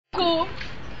Uncle.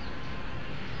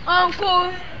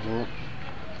 Uncle. Oh.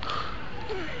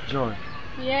 Joy.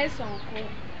 Yes, uncle.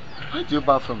 Why do you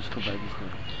back from school by this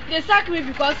time? They sacked me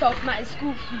because of my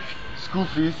school fees. School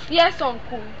fees? Yes,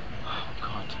 uncle. Oh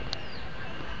God.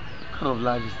 What kind of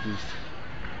life is this?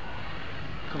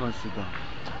 Come on, sit down.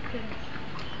 Okay.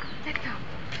 Take down.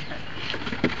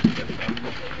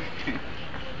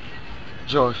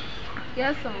 Joy.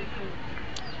 Yes, uncle.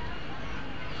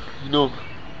 You know,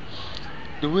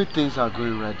 the way things are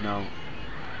going right now,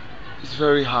 it's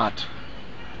very hard.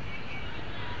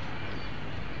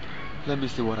 Let me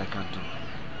see what I can do.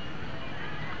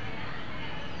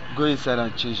 Go inside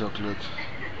and change your clothes.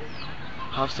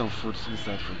 Have some food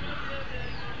inside for you.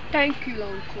 Thank you,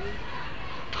 uncle.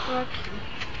 Okay.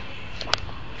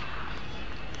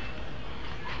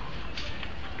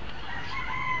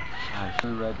 I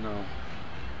feel right now,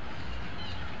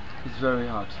 it's very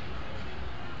hard.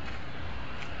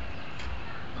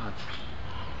 But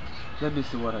let me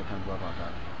see what I can do about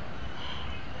that.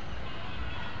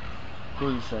 Go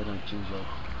inside and change up.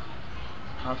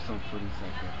 Have some food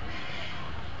inside there.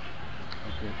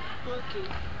 Okay. Okay.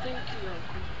 Thank you,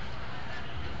 uncle.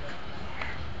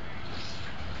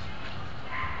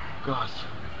 God,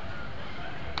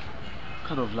 what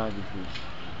kind of life is this?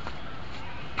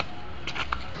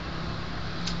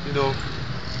 You know,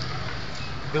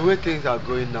 the way things are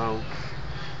going now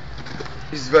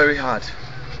is very hard.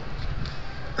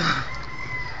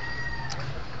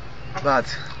 But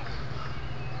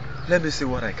let me see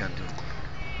what I can do.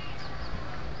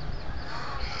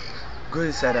 Go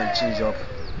inside and change up.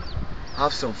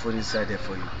 Have some food inside there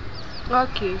for you.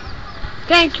 Okay.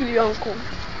 Thank you, uncle.